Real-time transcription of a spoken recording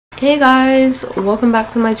Hey guys, welcome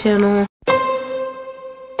back to my channel.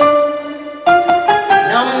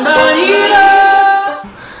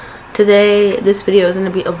 Today, this video is going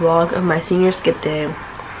to be a vlog of my senior skip day.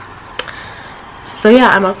 So yeah,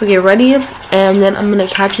 I'm about to get ready and then I'm going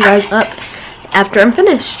to catch you guys up after I'm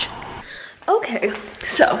finished. Okay,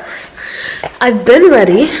 so I've been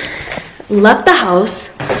ready, left the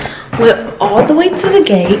house, went all the way to the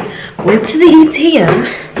gate, went to the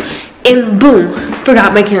ATM, and boom,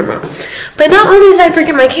 forgot my camera. But not only did I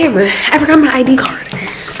forget my camera, I forgot my ID card.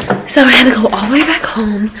 So I had to go all the way back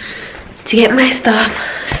home to get my stuff.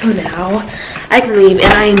 So now I can leave,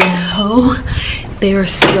 and I know they are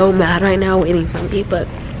so mad right now waiting for me, but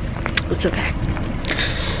it's okay.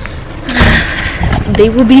 They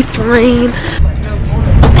will be fine.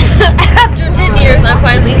 After 10 years, I'm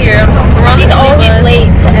finally here. She's always late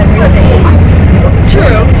to everything.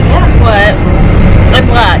 True. Yeah. But I'm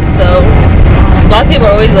black, so black people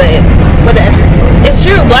are always late. But it's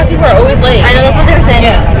true, black people are always late. I know, that's what they were saying.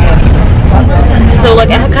 Yeah. So like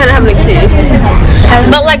I kind of have an excuse.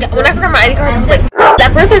 But like when I forgot my ID card, I was like,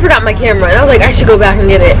 at first I forgot my camera, and I was like, I should go back and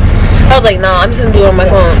get it. I was like, nah, I'm just gonna do it on my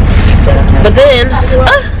phone. But then,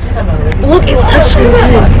 look, it's touchscreen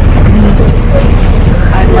too.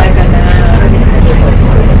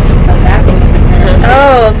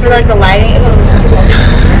 Oh, for like the lighting.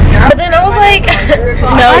 But then I was like,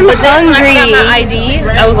 no, I'm hungry. When I got my ID,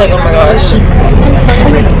 I was like, oh my gosh.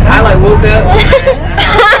 I like woke up.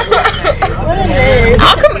 What a nerd.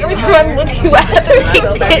 How come every time I'm with you, I have to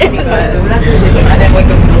take this?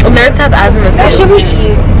 Nerds have asthma too. That should be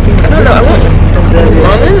cute. I don't know. I want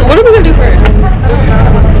ramen. What are we gonna do first?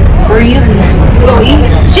 Breathe. Go eat.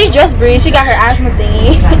 She just breathed. She got her asthma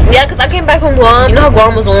thingy. Yeah, because I came back from Guam. You know how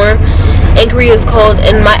Guam was warm? And Korea is cold,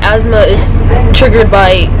 and my asthma is triggered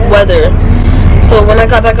by weather. So when I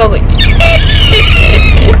got back, I was like,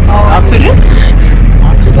 oxygen?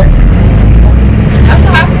 Oxygen. That's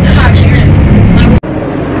what happened to my parents.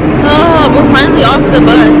 Oh, we're finally off the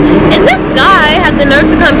bus. And this guy had the nerve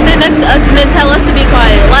to come sit next to us and then tell us to be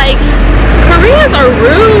quiet. Like, Koreans are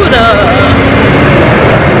rude.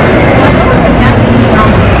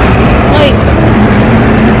 Like,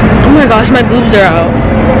 oh my gosh, my boobs are out.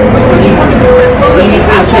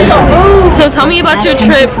 So tell me about your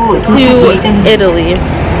trip to Italy.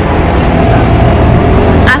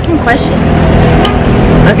 Ask some questions.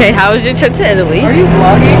 Okay, how was your trip to Italy? Are you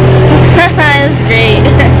vlogging? That's great.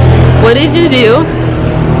 What did you do?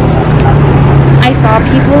 I saw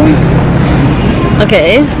people.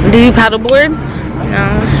 Okay. Did you paddleboard? No.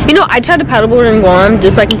 You know, I tried to paddleboard in Guam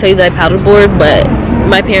just so I can tell you that I paddleboard, but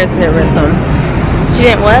my parents didn't rent them. She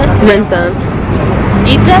didn't what? Rent them.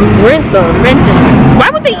 Eat them? Rent them. Rent them. Why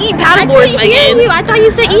would they eat paddleboards again? I thought you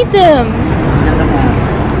said eat them.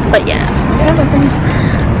 But yeah. I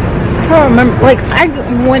don't remember. Like, I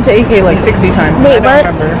went to AK like 60 times. Wait, I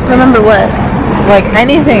don't remember. Remember what? Like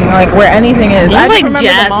anything, like where anything is. I just remember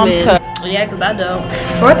the mom's stuff. Yeah, because I don't.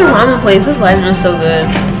 We're at the ramen place. This lighting is so good.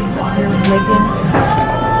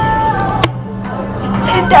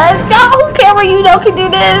 It does. Don't camera, you know, can do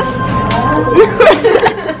this.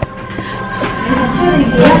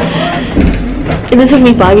 And it took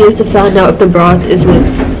me 5 years to find out if the broth is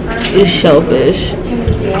shellfish.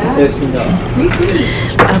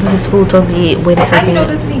 After this food told me, wait a second.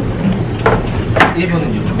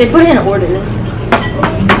 They put it in order.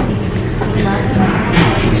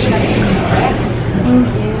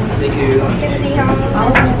 Thank you.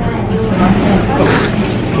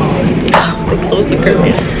 The clothes are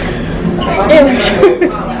curvy.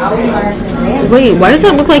 Wait, why does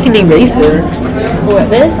that look like an eraser? What,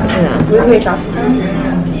 this? Yeah. We can put it's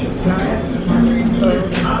not.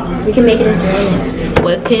 We can make it into rings.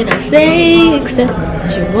 What can I say except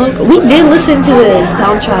you're welcome? We did listen to this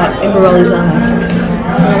soundtrack in Borelli's house.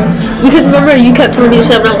 Because remember, you kept telling me to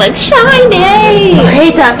shut up, and I was like, Shiny! I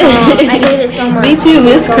hate that song. I hate it so much. Me too,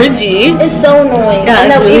 it's cringy. It's so annoying. Yeah,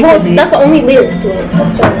 it's really cringy. That's the only lyrics to it.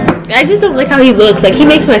 That's so annoying. I just don't like how he looks. Like, he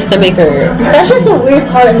makes my stomach hurt. That's just a weird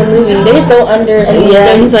part in the movie. They just go under.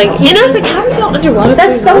 Yeah, he's like, and I was like, how do you go underwater?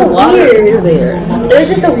 That's so weird. There. It was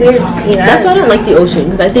just a weird scene. That's why I don't like the ocean,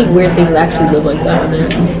 because I think weird things actually live like that on there.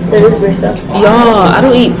 There is weird stuff. Y'all, I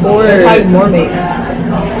don't eat pork. That's how more make.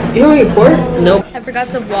 You don't eat pork? Nope. I forgot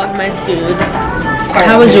to vlog my food.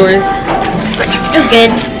 How was yours? It was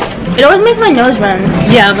good. It always makes my nose run.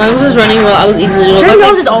 Yeah, mine was running while I was eating the noodles. Your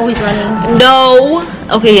nose is always running. No.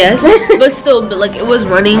 Okay, yes. But still, like, it was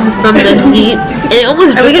running from the heat. And it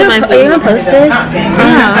almost dripped in my food. Are we gonna post this?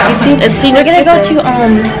 Yeah. YouTube? We're gonna go to,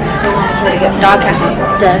 Dog cafe.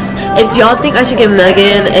 Yes. If y'all think I should give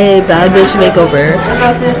Megan a bad bitch makeover,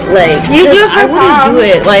 like, I wouldn't do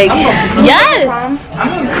it. Like, yes.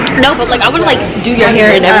 No, but like, I would like do your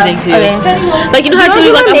hair and everything too. Okay. Like, you know how I told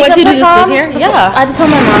you like I went to do the split hair? Yeah. I just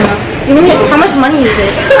told my mom. How much money is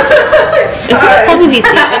it? It's probably be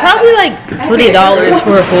cheap. It's probably like $20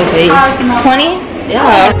 for a full face. 20?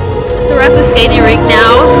 Yeah. So we're at the skating rink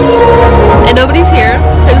now, and nobody's here.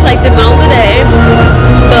 It's like the middle of the day,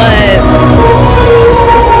 but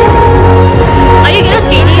are you good at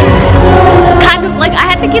skating? Kind of like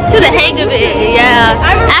I had to get to the hang of it. Yeah.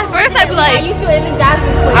 At first I'd be like,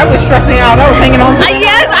 I was stressing out. I was hanging on.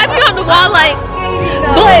 yes, I'd be on the wall like.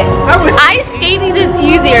 But ice skating is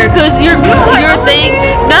easier because your thing.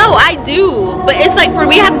 No, I do. But it's like for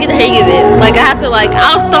me, I have to get the hang of it. Like I have to like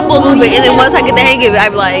I'll stumble a little bit, and then once I get the hang of it,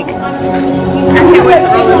 I'm like. I can't wait to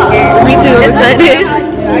roller skate. Me too. I'm excited.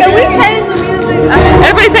 Can we change the music?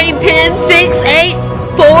 Everybody's saying 10, 6, 8,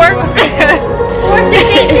 4. 4, 6,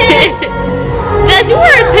 8, 10. Dad, you were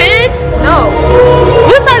a 10? No.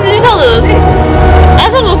 What size did you tell us? I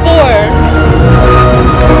told them 4.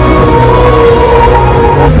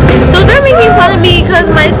 So they're making fun of me because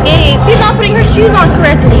my skates. She's not putting her shoes on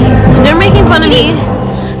correctly. They're making fun of me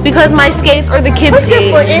because my skates are the kids'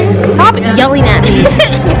 skates. Stop yelling at me.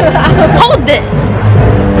 Hold this.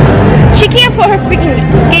 She can't put her freaking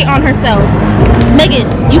skate on herself. Megan,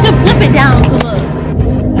 you can flip it down to look.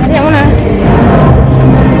 I didn't wanna.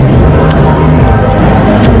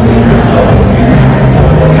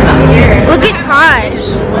 Look at Taj.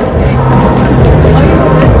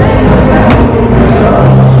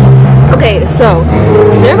 Okay, so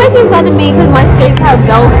they're making fun of me because my skates have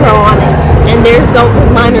Velcro on it, and theirs don't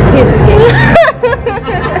because mine are kids' skates.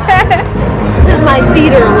 Because my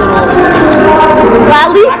feet are little. Well,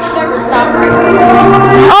 at least.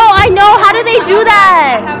 Oh, I know. How do they do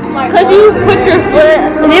that? Because you push your foot.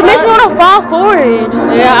 It makes me want to fall forward.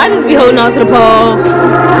 Yeah, I just be holding on to the pole.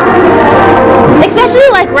 Especially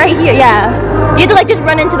like right here. Yeah. You have to like just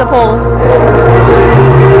run into the pole.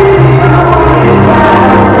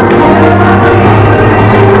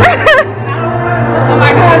 Oh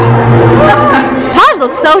my god. Taj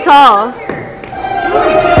looks so tall.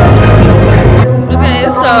 Okay,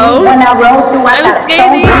 so I'm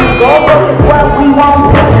skating.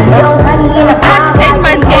 Change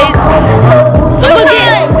my skates.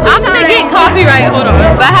 I'm gonna get copyright. Hold on.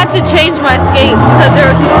 But I had to change my skates because they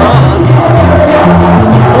were too small.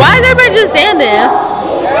 Why is everybody just standing?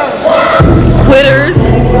 Quitters.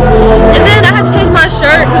 And then I had to change my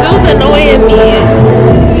shirt because it was annoying me.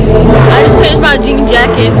 I just changed my jean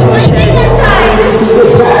jacket to a shirt.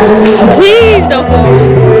 Please don't fall.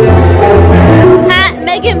 Hat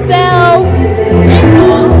Megan fell.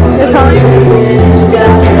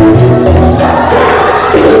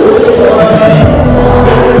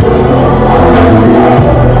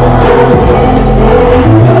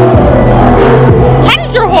 How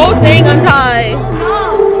did your whole thing untie?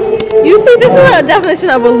 You see, this is a definition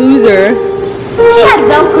of a loser. She had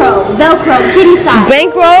Velcro, kitty size.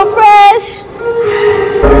 Bankroll fresh.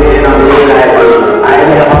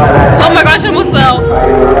 Oh my gosh, I almost fell.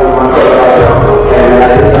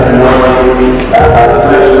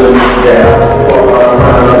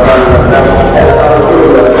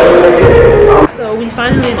 So we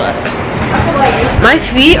finally left. My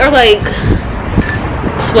feet are like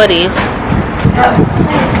sweaty.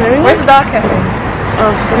 Where's the dog cafe?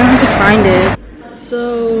 Oh, we're gonna have to find it. So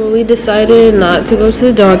we decided not to go to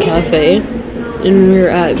the dog cafe, and we're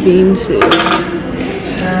at Bean Soup.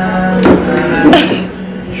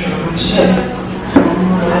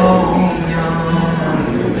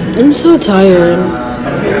 I'm so tired.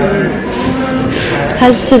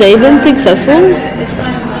 Has today been successful?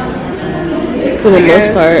 For the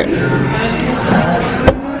most part.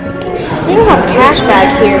 We don't have cash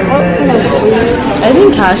bags here. I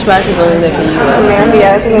think cashback is only like a US.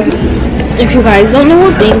 Yeah, If you guys don't know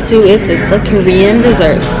what bingsu is, it's a Korean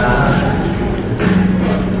dessert.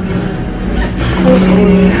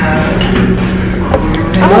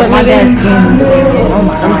 Oh my God.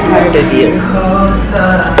 I'm tired of you.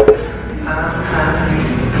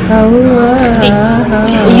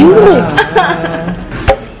 You.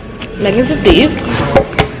 Megan's a thief.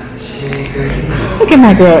 Look at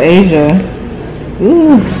my girl Asia.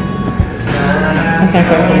 Ooh. Okay,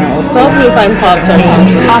 Help me find Pops or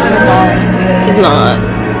something. He's not.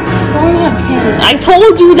 I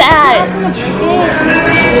told you that.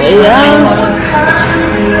 Yeah.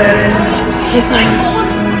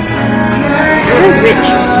 You're rich.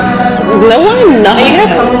 No, I'm not. Are you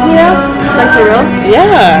gonna come with me though? Like for real?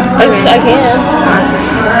 Yeah, I can.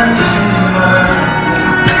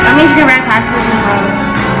 I That means you can rent taxis in your house.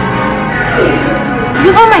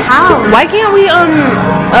 You go to my house. Why can't we oh,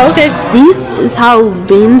 okay. This is how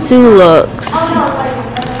Binsu looks.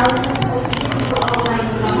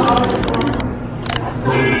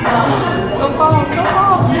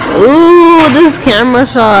 Ooh, this camera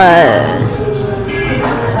shot.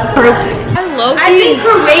 I've been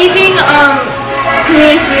craving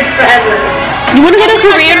Korean food forever. You wanna go to a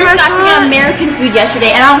Korean restaurant? I got American food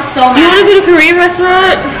yesterday, and I was so mad. You wanna go to a Korean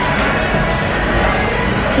restaurant?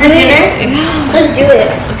 For dinner? Let's do it.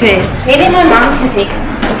 Okay. Maybe my mom can take us.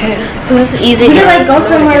 Okay. Cause it's easy. We can like go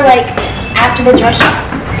somewhere like after the dress shop.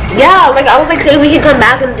 Yeah, like I was like saying we can come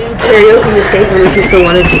back and do karaoke in the state room if you still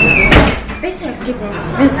wanted to. Basically, escape room is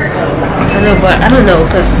expensive. I know, but I don't know,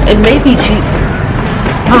 cause it may be cheap.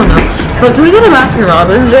 I don't know. But can we go to Baskin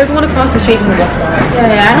Robbins? There's one across the street from the bus stop.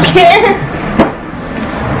 Yeah, I don't care.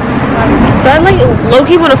 But I like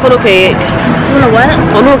low-key want a funnel cake. You want a what?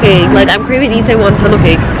 Funnel cake. Like I'm craving each one funnel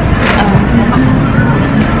cake.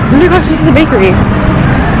 Oh my gosh, this is the bakery.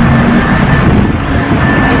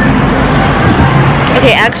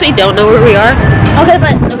 Okay, I actually don't know where we are. Okay,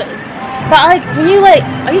 but like when you like,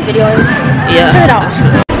 are you videoing? Yeah. Turn it off.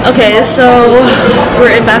 Okay, so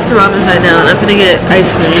we're in Baskin Robbins right now, and I'm gonna get ice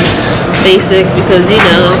cream, basic, because you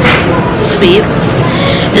know, sweet.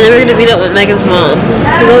 And then we're gonna meet up with Megan's mom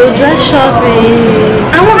to go dress shopping.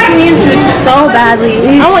 I want Korean food so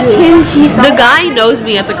badly. I want kimchi. The guy knows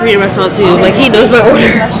me at the Korean restaurant too. Like he knows my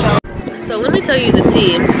order. So let me tell you the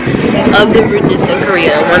tea of the rudeness in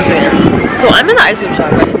Korea once again. So I'm in the ice cream shop,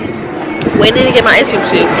 right? Waiting to get my ice cream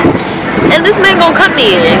scoop. And this man gonna cut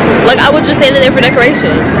me in. Like I was just standing there for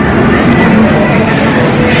decoration.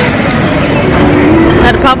 I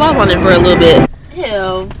had to pop off on it for a little bit.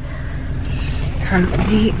 Ew.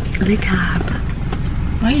 The cab.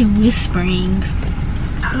 Why are you whispering?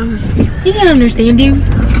 He can't understand you.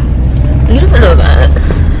 You don't know that.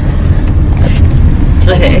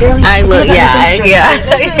 Okay. I look. Yeah.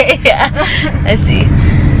 Yeah. I see.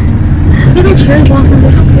 Look at the cherry blossom.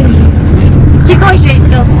 They're so pretty. Keep going straight.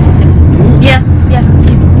 Go. Yeah.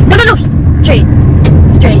 No. Straight.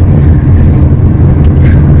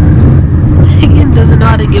 Megan doesn't know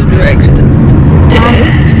how to give directions.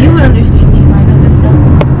 You would understand me if I know this stuff.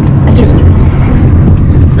 That's just true.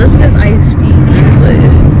 That's because I speak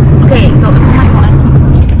English. Okay, so it's not like one.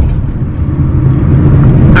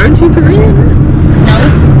 Aren't you Korean? No.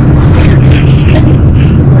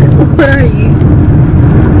 What are you?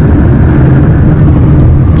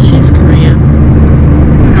 She's Korean.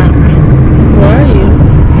 I'm not Korean. What are you?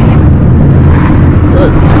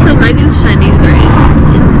 Look, so Megan's Chinese, right?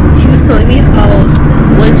 And she was telling me how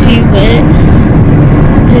when she went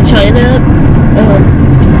to China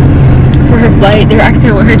for her flight, they were asking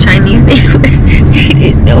her what her Chinese name was. She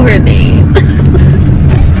didn't know her name.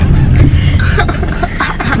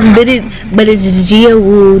 but it's Jia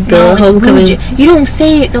Woo, the homecoming. You don't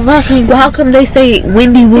say the last name. Well, how come they say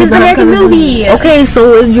Wendy Woo? It's an American movie. Okay,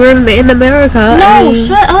 so you're in America. No, I mean,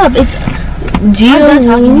 shut up. It's Jia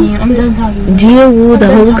Woo. I'm done talking to you. Jia Woo, the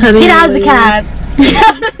homecoming. Get out of the cab. Get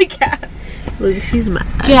out of the cab. Look, she's mad.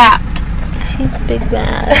 Gapped. She's big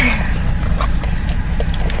mad.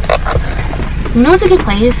 You know what's a good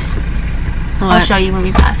place? What? I'll show you when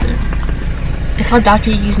we pass it. It's called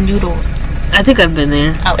Dr. Yu's Noodles. I think I've been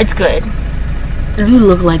there. Oh, it's good. You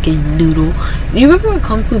look like a noodle. You remember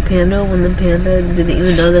Kung Fu Panda when the panda didn't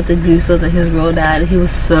even know that the goose wasn't his real dad? He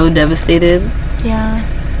was so devastated. Yeah.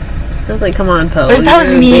 I was like, come on, Po. But that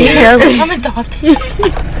was me. I was like, I'm adopted.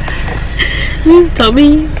 Please tell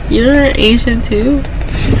me you're Asian too.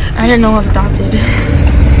 I didn't know I was adopted.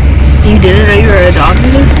 You didn't know you were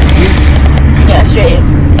adopted? Yeah, straight.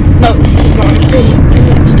 No, straight.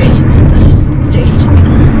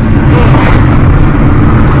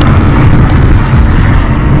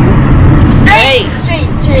 Hey!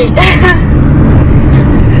 Straight.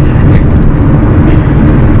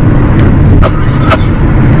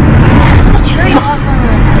 Cherry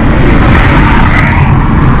blossoms.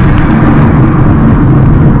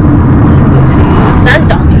 That's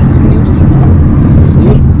Dr.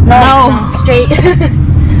 No. Straight.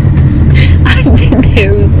 I've been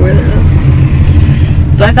there before though.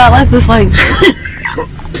 But I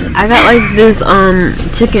got like this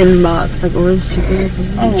chicken box, like orange chicken or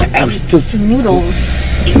something. Oh, noodles.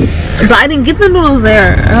 But I didn't get the noodles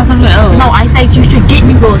there. I got something else. No, I said you should get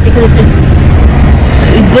noodles because it's.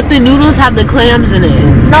 But the noodles have the clams in it.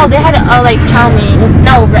 No, they had like chow mein.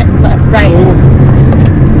 No, right.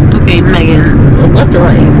 Okay, Megan, left or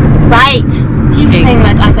right? Right. Keep saying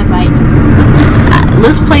that. I said right.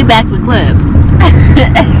 Let's play back the clip.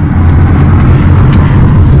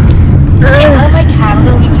 I love my cat. I'm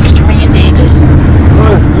gonna leave you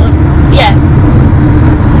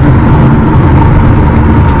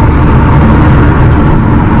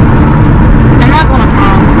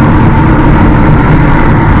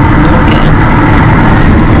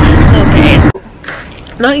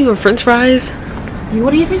not even French fries. You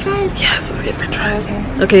want to get French fries? Yes, let's get French fries.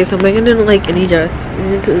 Okay, so Megan didn't like any dress. We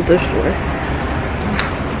went to the thrift store.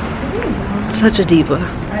 Such a diva.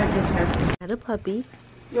 Had a puppy.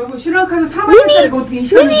 여보 신랑카드 4만원짜리가 어떻게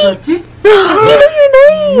 20원을 줬지? You know your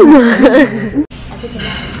name!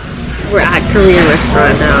 We're at Korean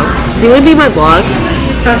restaurant now. Do you want to be my vlog?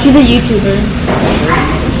 She's a YouTuber.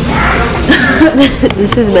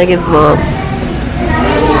 This is Megan's mom.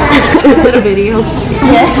 Is it a video?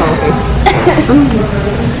 Yes.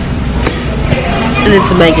 And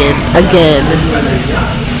it's Megan again.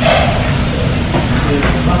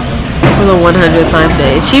 For the 100th time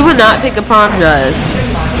day. She would not pick a prom dress.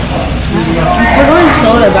 We're going to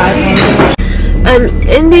soda by An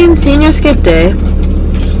Indian senior skip day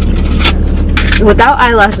without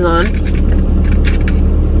eyelashes on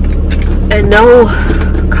and no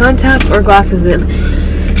contacts or glasses in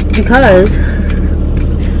because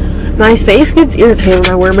my face gets irritated when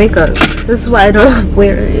I wear makeup. This is why I don't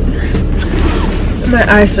wear it. My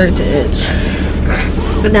eyes start to itch.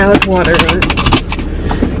 But now it's watering.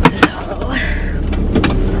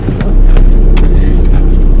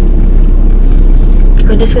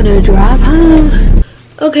 I'm just gonna drive home.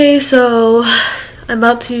 Okay, so I'm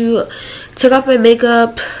about to take off my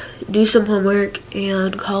makeup, do some homework,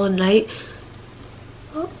 and call it a night.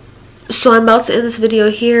 So I'm about to end this video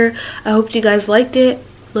here. I hope you guys liked it.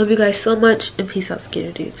 Love you guys so much, and peace out,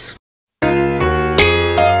 skater dudes.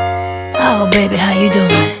 Oh baby, how you doing?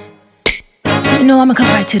 You know I'ma come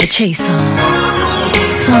right to the chase, huh?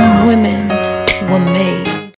 Some women were made